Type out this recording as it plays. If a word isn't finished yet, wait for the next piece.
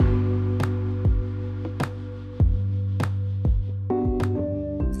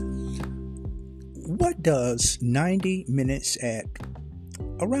What does 90 minutes at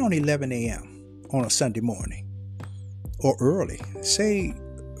around 11 a.m. on a Sunday morning, or early, say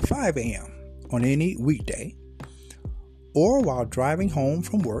 5 a.m. on any weekday, or while driving home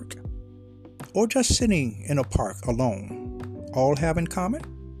from work, or just sitting in a park alone, all have in common?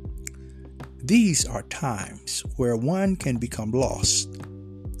 These are times where one can become lost,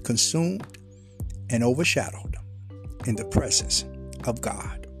 consumed, and overshadowed in the presence of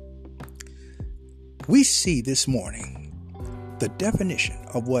God. We see this morning the definition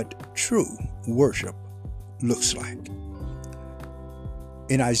of what true worship looks like.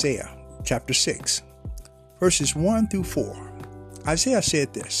 In Isaiah chapter 6, verses 1 through 4, Isaiah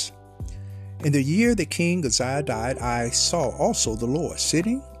said this: "In the year that King Uzziah died, I saw also the Lord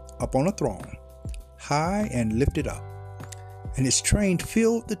sitting upon a throne, high and lifted up, and his train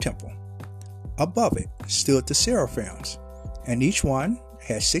filled the temple. Above it stood the seraphims, and each one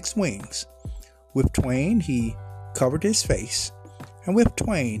had 6 wings. With twain he covered his face, and with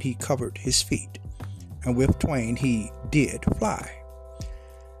twain he covered his feet, and with twain he did fly.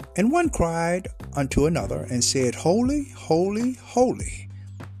 And one cried unto another and said, Holy, holy, holy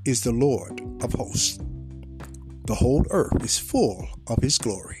is the Lord of hosts. The whole earth is full of his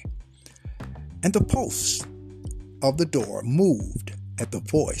glory. And the posts of the door moved at the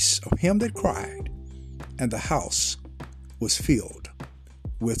voice of him that cried, and the house was filled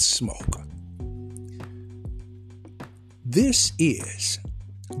with smoke." This is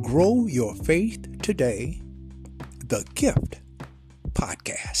Grow Your Faith Today, the Gift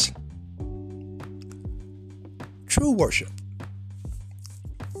Podcast. True worship.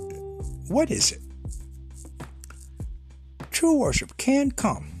 What is it? True worship can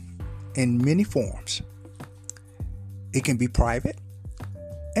come in many forms. It can be private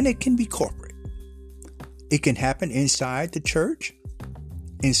and it can be corporate. It can happen inside the church,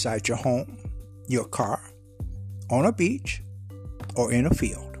 inside your home, your car, on a beach, or in a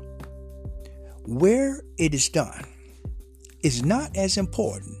field. Where it is done is not as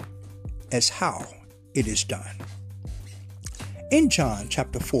important as how it is done. In John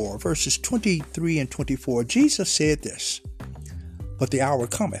chapter 4, verses 23 and 24, Jesus said this: "But the hour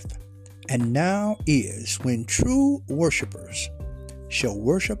cometh, and now is, when true worshipers shall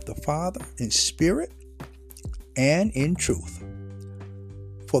worship the Father in spirit and in truth.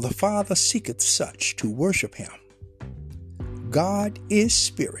 For the Father seeketh such to worship him. God is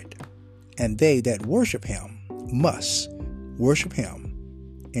spirit, and they that worship him must worship him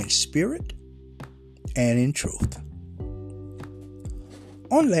in spirit and in truth."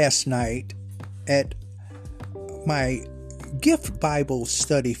 On last night at my Gift Bible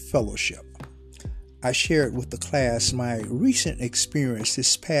Study Fellowship, I shared with the class my recent experience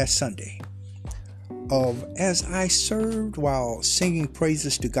this past Sunday of, as I served while singing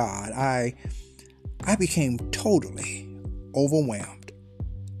praises to God, I became totally overwhelmed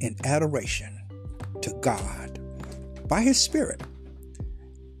in adoration to God by his Spirit.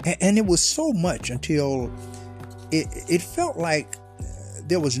 And it was so much until it felt like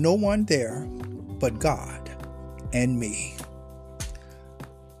there was no one there but God and me.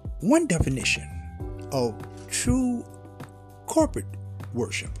 One definition of true corporate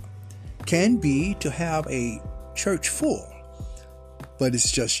worship can be to have a church full, but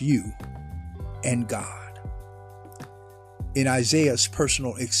it's just you and God. In Isaiah's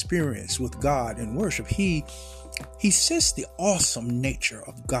personal experience with God and worship, he sensed the awesome nature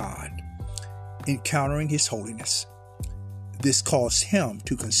of God, encountering his holiness. This caused him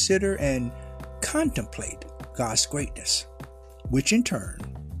to consider and contemplate God's greatness, which in turn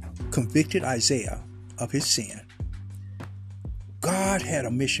convicted Isaiah of his sin. God had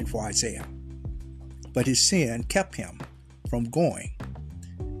a mission for Isaiah, but his sin kept him from going.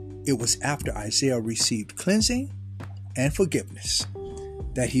 It was after Isaiah received cleansing and forgiveness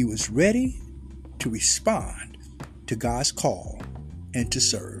that he was ready to respond to God's call and to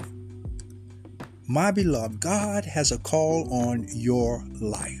serve. My beloved, God has a call on your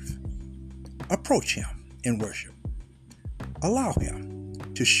life. Approach him in worship. Allow him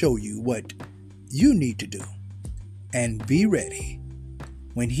to show you what you need to do, and be ready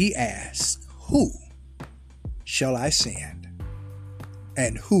when he asks, "Who shall I send?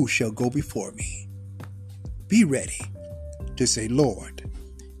 And who shall go before me?" Be ready to say, "Lord,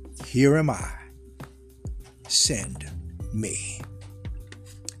 here am I. Send me."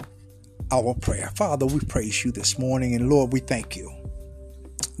 Our prayer. Father, we praise you this morning, and Lord, we thank you.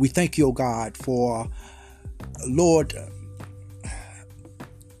 We thank you, O God, for, Lord,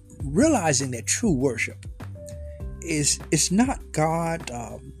 realizing that true worship is not God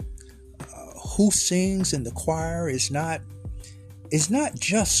who sings in the choir, is not is not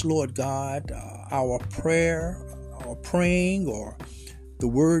just, Lord God, our prayer or praying or the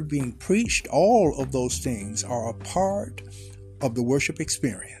word being preached. All of those things are a part of the worship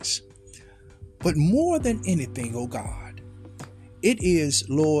experience. But more than anything, oh God, it is,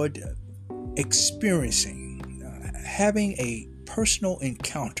 Lord, experiencing, having a personal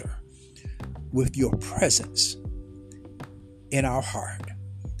encounter with your presence in our heart.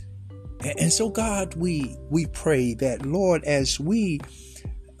 And so, God, we pray that, Lord, as we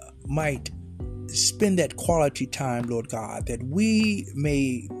might spend that quality time, Lord God, that we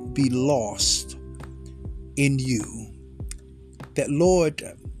may be lost in you, that, Lord,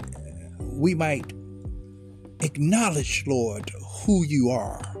 we might acknowledge, Lord, who you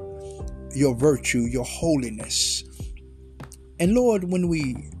are, your virtue, your holiness. And Lord, when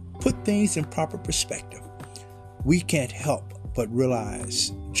we put things in proper perspective, we can't help but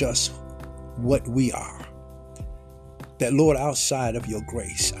realize just what we are. That, Lord, outside of your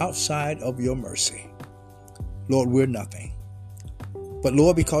grace, outside of your mercy, Lord, we're nothing. But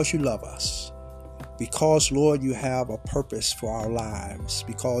Lord, because you love us, because, Lord, you have a purpose for our lives,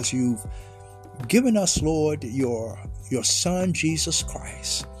 because you've given us, Lord, your Son, Jesus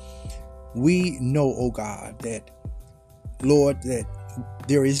Christ, we know, oh God, that, Lord, that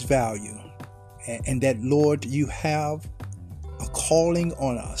there is value and that, Lord, you have a calling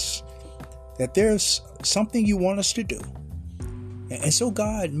on us, that there's something you want us to do. And so,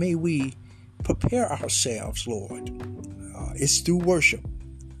 God, may we prepare ourselves, Lord. It's through worship.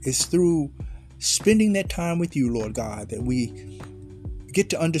 It's through spending that time with you, Lord God, that we get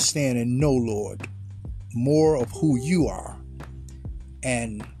to understand and know, Lord, more of who you are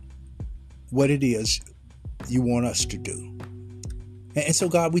and what it is you want us to do. And so,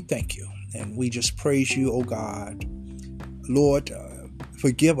 God, we thank you and we just praise you, oh God. Lord,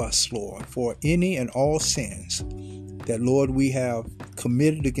 forgive us, Lord, for any and all sins that, Lord, we have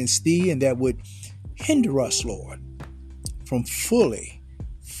committed against thee and that would hinder us, Lord, from fully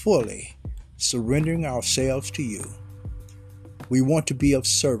surrendering ourselves to you. We want to be of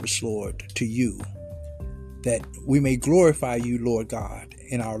service, Lord, to you, that we may glorify you, Lord God,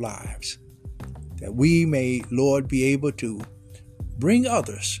 in our lives, that we may, Lord, be able to bring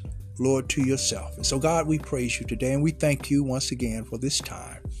others, Lord, to yourself. And so, God, we praise you today and we thank you once again for this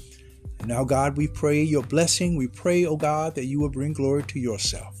time. And now, God, we pray your blessing. We pray, oh God, that you will bring glory to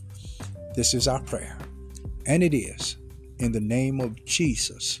yourself. This is our prayer. And it is in the name of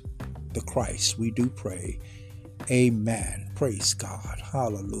Jesus, the Christ, we do pray. Amen. Praise God.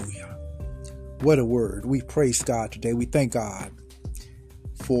 Hallelujah. What a word. We praise God today. We thank God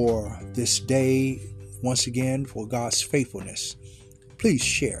for this day, once again, for God's faithfulness. Please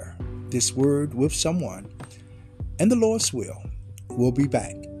share this word with someone. And the Lord's will, we'll be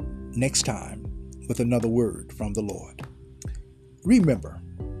back next time with another word from the Lord. Remember,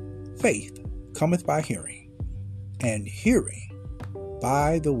 faith cometh by hearing, and hearing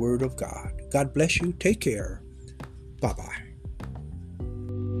by the word of God. God bless you. Take care. Bye-bye.